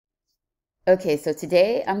Okay, so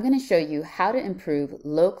today I'm going to show you how to improve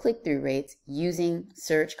low click-through rates using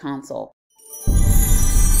Search Console.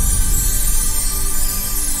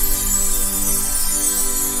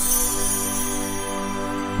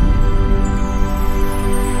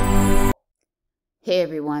 Hey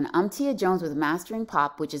everyone, I'm Tia Jones with Mastering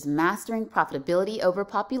Pop, which is mastering profitability over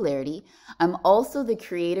popularity. I'm also the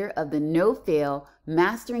creator of the no-fail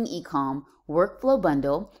Mastering Ecom Workflow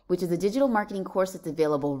Bundle, which is a digital marketing course that's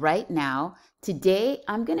available right now. Today,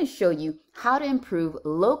 I'm going to show you how to improve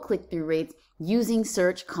low click-through rates using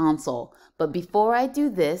Search Console. But before I do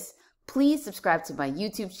this, please subscribe to my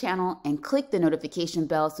YouTube channel and click the notification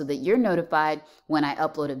bell so that you're notified when I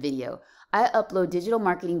upload a video. I upload digital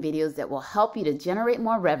marketing videos that will help you to generate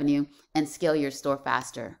more revenue and scale your store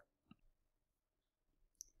faster.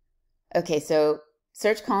 Okay, so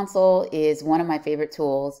Search Console is one of my favorite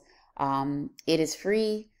tools. It is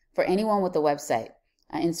free for anyone with a website.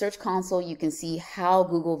 In Search Console, you can see how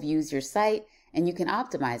Google views your site and you can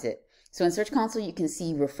optimize it. So in Search Console, you can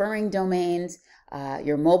see referring domains,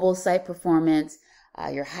 your mobile site performance,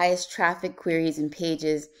 your highest traffic queries and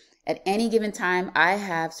pages. At any given time, I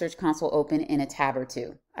have Search Console open in a tab or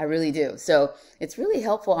two. I really do. So it's really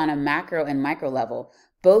helpful on a macro and micro level,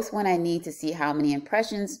 both when I need to see how many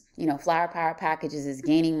impressions, Flower Power Packages is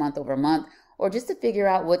gaining month over month, or just to figure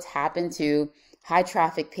out what's happened to high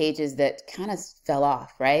traffic pages that kind of fell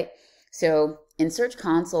off, right? So in Search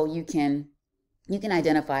Console, you can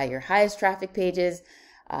identify your highest traffic pages,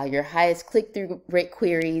 your highest click-through rate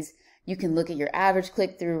queries. You can look at your average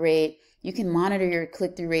click-through rate. You can monitor your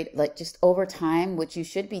click-through rate like just over time, which you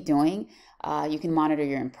should be doing. You can monitor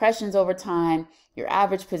your impressions over time, your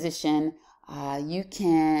average position. You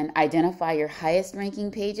can identify your highest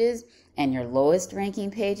ranking pages and your lowest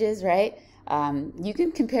ranking pages, right? You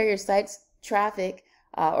can compare your site's traffic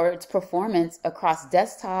or its performance across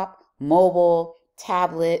desktop, mobile,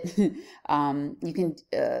 tablet. You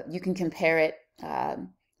can compare it.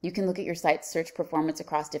 You can look at your site's search performance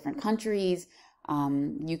across different countries.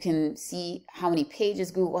 You can see how many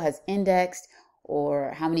pages Google has indexed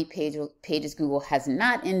or how many pages Google has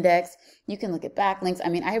not indexed. You can look at backlinks. I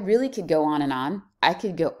mean, I really could go on and on. I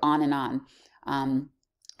could go on and on.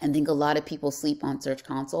 I think a lot of people sleep on Search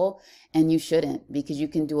Console, and you shouldn't, because you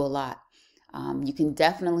can do a lot. You can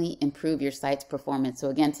definitely improve your site's performance. So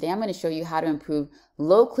again, today I'm going to show you how to improve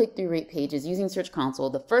low click-through rate pages using Search Console.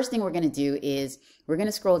 The first thing we're going to do is we're going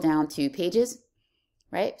to scroll down to pages,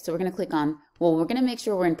 right? So we're going to click on, well, we're going to make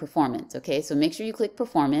sure we're in performance, okay? So make sure you click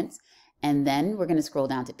performance, and then we're going to scroll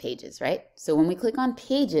down to pages, right? So when we click on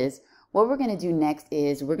pages, what we're going to do next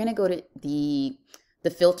is we're going to go to the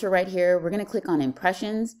filter right here. We're going to click on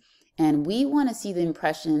impressions, and we want to see the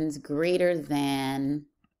impressions greater than,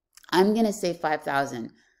 I'm going to say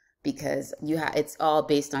 5,000, because it's all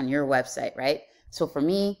based on your website, right? So for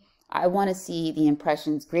me, I want to see the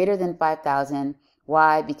impressions greater than 5,000.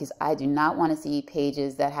 Why? Because I do not want to see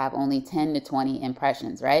pages that have only 10 to 20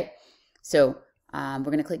 impressions, right? So we're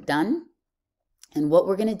going to click done. And what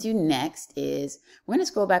we're going to do next is we're going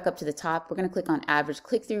to scroll back up to the top. We're going to click on average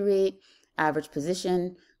click-through rate, average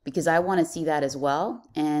position, because I want to see that as well.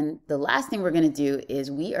 And the last thing we're going to do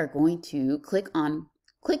is we are going to click on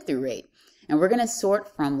click-through rate, and we're going to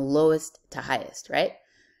sort from lowest to highest, right?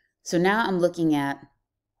 So now I'm looking at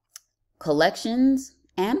collections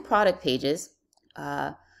and product pages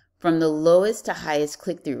from the lowest to highest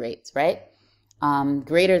click-through rates, right?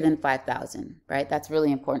 Greater than 5,000, right? That's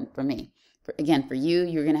really important for me. Again, for you,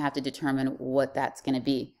 you're going to have to determine what that's going to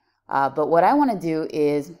be. But what I want to do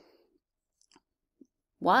is,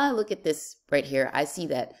 while I look at this right here, I see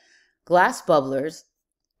that glass bubblers,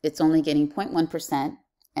 it's only getting 0.1%.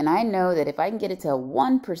 And I know that if I can get it to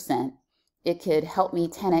 1%, it could help me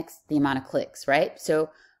 10x the amount of clicks, right? So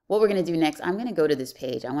what we're going to do next, I'm going to go to this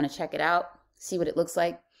page. I want to check it out, see what it looks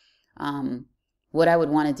like. What I would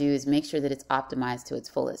want to do is make sure that it's optimized to its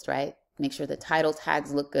fullest, right? Make sure the title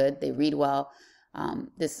tags look good, they read well.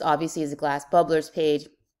 This obviously is a glass bubblers page.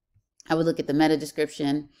 I would look at the meta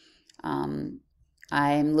description.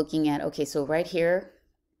 I'm looking at, okay, so right here,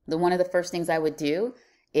 one of the first things I would do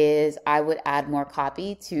is I would add more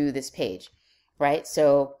copy to this page, right?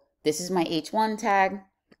 So this is my H1 tag.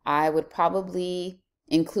 I would probably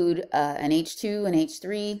include an H2, an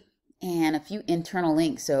H3, and a few internal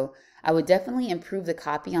links. So I would definitely improve the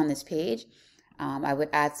copy on this page. I would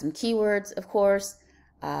add some keywords, of course,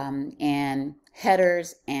 and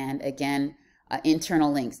headers, and again, internal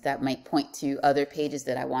links that might point to other pages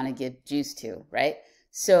that I want to give juice to, right?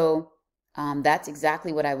 So that's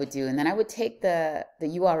exactly what I would do. And then I would take the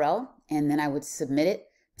URL, and then I would submit it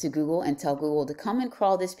to Google and tell Google to come and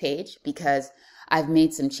crawl this page, because I've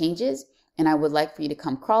made some changes and I would like for you to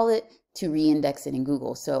come crawl it to re-index it in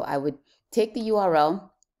Google. So I would take the URL,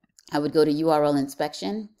 I would go to URL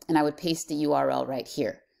inspection, and I would paste the URL right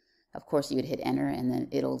here. Of course, you would hit enter, and then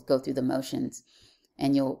it'll go through the motions,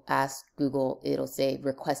 and you'll ask Google, it'll say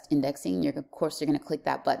request indexing. Of course, you're going to click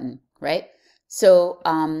that button, right? So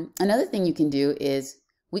another thing you can do is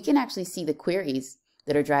we can actually see the queries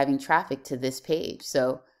that are driving traffic to this page.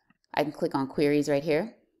 So I can click on queries right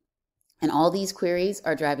here, and all these queries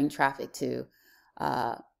are driving traffic to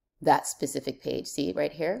that specific page. See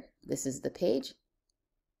right here, this is the page,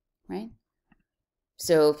 right?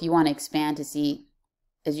 So if you want to expand to see,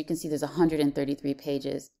 as you can see, there's 133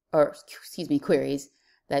 pages, or excuse me, queries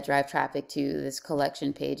that drive traffic to this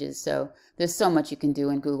collection pages. So there's so much you can do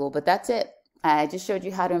in Google, but that's it. I just showed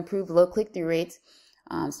you how to improve low click-through rates,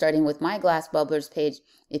 starting with my glass bubblers page.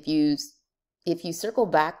 If you circle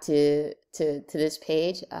back to this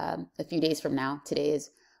page a few days from now, today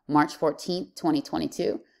is March 14th,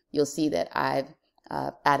 2022, you'll see that I've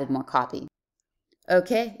added more copy.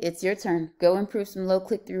 Okay, it's your turn. Go improve some low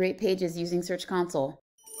click-through rate pages using Search Console.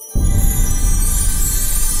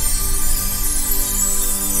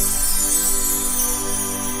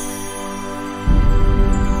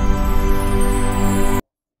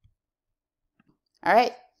 All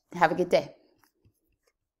right, have a good day.